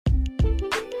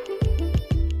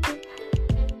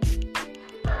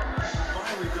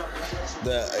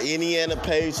The Indiana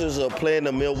Pacers are playing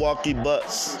the Milwaukee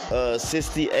Bucks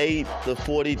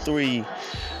 68-43.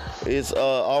 It's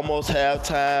almost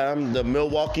halftime. The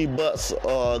Milwaukee Bucks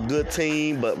are a good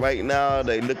team, but right now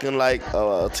they looking like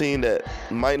a team that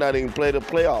might not even play the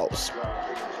playoffs.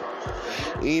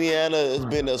 Indiana has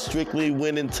been a strictly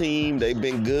winning team. They've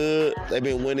been good. They've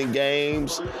been winning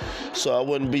games. So I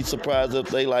wouldn't be surprised if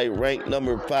they like ranked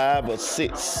number 5 or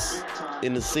 6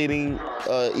 in the sitting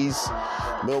East.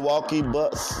 Milwaukee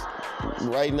Bucks,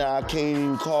 right now I can't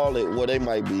even call it what they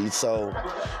might be. So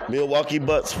Milwaukee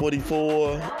Bucks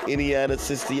 44, Indiana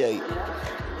 68.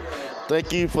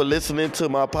 Thank you for listening to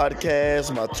my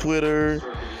podcast, my Twitter,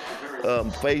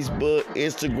 Facebook,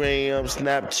 Instagram,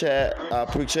 Snapchat. I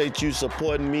appreciate you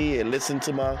supporting me and listening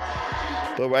to my.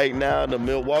 But right now, the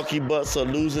Milwaukee Bucks are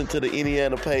losing to the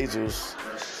Indiana Pacers,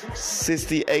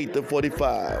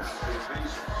 68-45.